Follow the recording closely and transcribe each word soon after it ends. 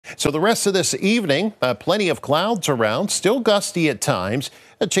So the rest of this evening, plenty of clouds around, still gusty at times.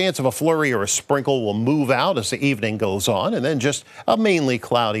 A chance of a flurry or a sprinkle will move out as the evening goes on, and then just a mainly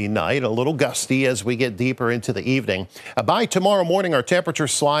cloudy night, a little gusty as we get deeper into the evening. By tomorrow morning, our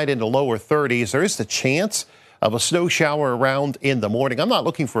temperatures slide into lower 30s. There is the chance of a snow shower around in the morning. I'm not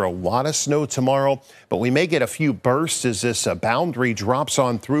looking for a lot of snow tomorrow, but we may get a few bursts as this boundary drops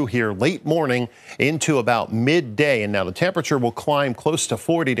on through here late morning into about midday. And now the temperature will climb close to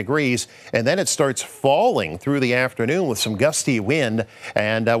 40 degrees, and then it starts falling through the afternoon with some gusty wind.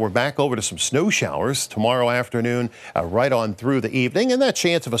 And we're back over to some snow showers tomorrow afternoon, right on through the evening. And that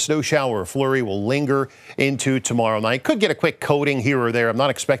chance of a snow shower or flurry will linger into tomorrow night. Could get a quick coating here or there. I'm not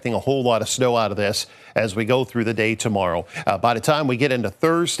expecting a whole lot of snow out of this as we go through the day tomorrow. By the time we get into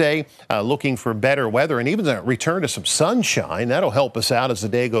Thursday, looking for better weather and even a return to some sunshine. That'll help us out as the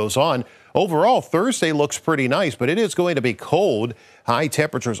day goes on. Overall, Thursday looks pretty nice, but it is going to be cold. High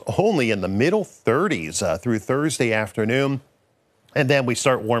temperatures only in the middle 30s through Thursday afternoon. And then we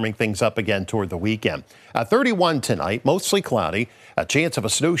start warming things up again toward the weekend. 31 tonight, mostly cloudy. A chance of a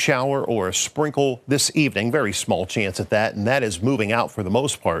snow shower or a sprinkle this evening. Very small chance at that, and that is moving out for the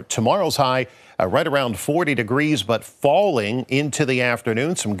most part. Tomorrow's high right around 40 degrees, but falling into the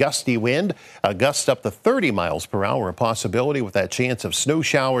afternoon. Some gusty wind, gusts up to 30 miles per hour, a possibility with that chance of snow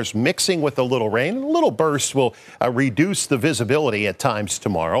showers mixing with a little rain. A little burst will reduce the visibility at times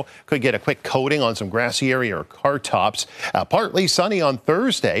tomorrow. Could get a quick coating on some grassy area or car tops. Partly sunny on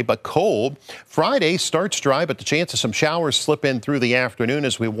Thursday, but cold. Friday starts dry, but the chance of some showers slip in through the afternoon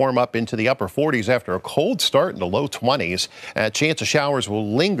as we warm up into the upper 40s after a cold start in the low 20s. Chance of showers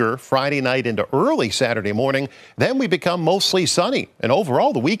will linger Friday night into early Saturday morning. Then we become mostly sunny. And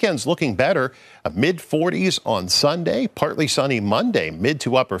overall, the weekend's looking better. Mid 40s on Sunday, partly sunny Monday, mid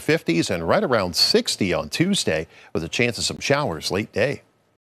to upper 50s, and right around 60 on Tuesday with a chance of some showers late day.